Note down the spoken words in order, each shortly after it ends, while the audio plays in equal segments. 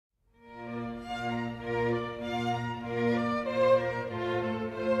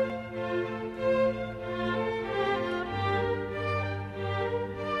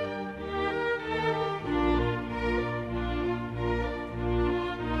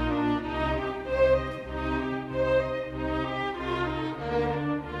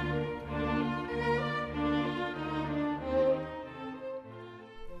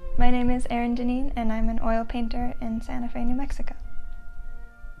My name is Arin Dineen, and I'm an oil painter in Santa Fe, New Mexico.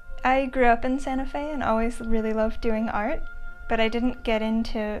 I grew up in Santa Fe and always really loved doing art, but I didn't get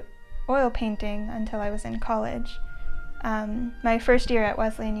into oil painting until I was in college. My first year at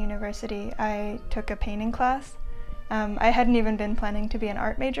Wesleyan University, I took a painting class. I hadn't even been planning to be an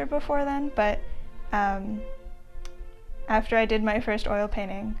art major before then, but after I did my first oil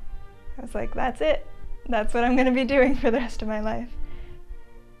painting, I was like, that's it. That's what I'm going to be doing for the rest of my life.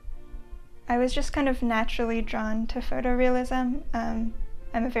 I was just kind of naturally drawn to photorealism. I'm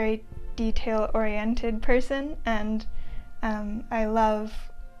a very detail-oriented person, and I love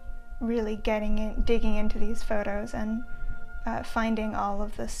really digging into these photos and finding all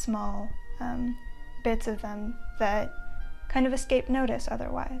of the small bits of them that kind of escape notice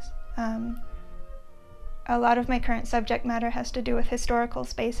otherwise. A lot of my current subject matter has to do with historical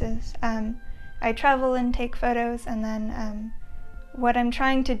spaces. I travel and take photos, and then what I'm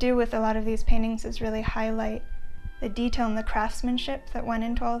trying to do with a lot of these paintings is really highlight the detail and the craftsmanship that went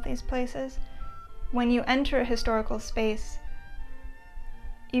into all of these places. When you enter a historical space,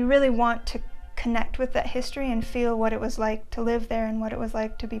 you really want to connect with that history and feel what it was like to live there and what it was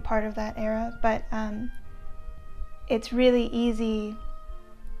like to be part of that era, but it's really easy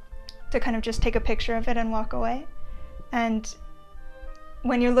to kind of just take a picture of it and walk away. And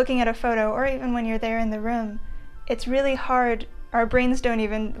when you're looking at a photo, or even when you're there in the room, it's really hard. Our brains don't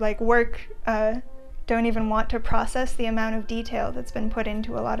even don't even want to process the amount of detail that's been put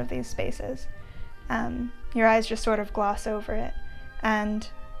into a lot of these spaces. Your eyes just sort of gloss over it. And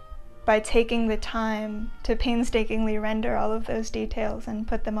by taking the time to painstakingly render all of those details and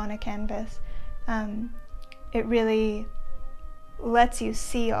put them on a canvas, it really lets you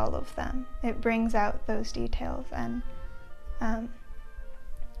see all of them. It brings out those details, and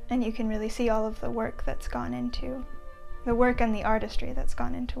you can really see all of the work that's gone into the work and the artistry that's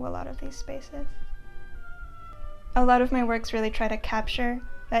gone into a lot of these spaces. A lot of my works really try to capture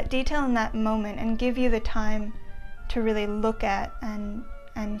that detail in that moment and give you the time to really look at and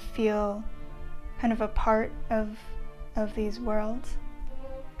feel kind of a part of these worlds.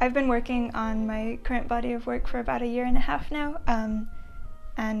 I've been working on my current body of work for about 1.5 years now,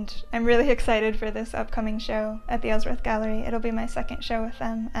 and I'm really excited for this upcoming show at the Ellsworth Gallery. It'll be my second show with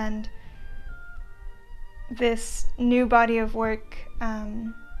them, and this new body of work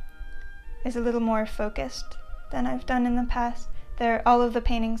is a little more focused than I've done in the past. All of the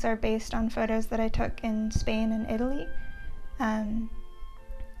paintings are based on photos that I took in Spain and Italy.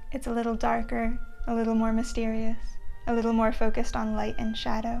 It's a little darker, a little more mysterious, a little more focused on light and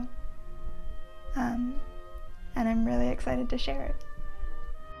shadow. And I'm really excited to share it.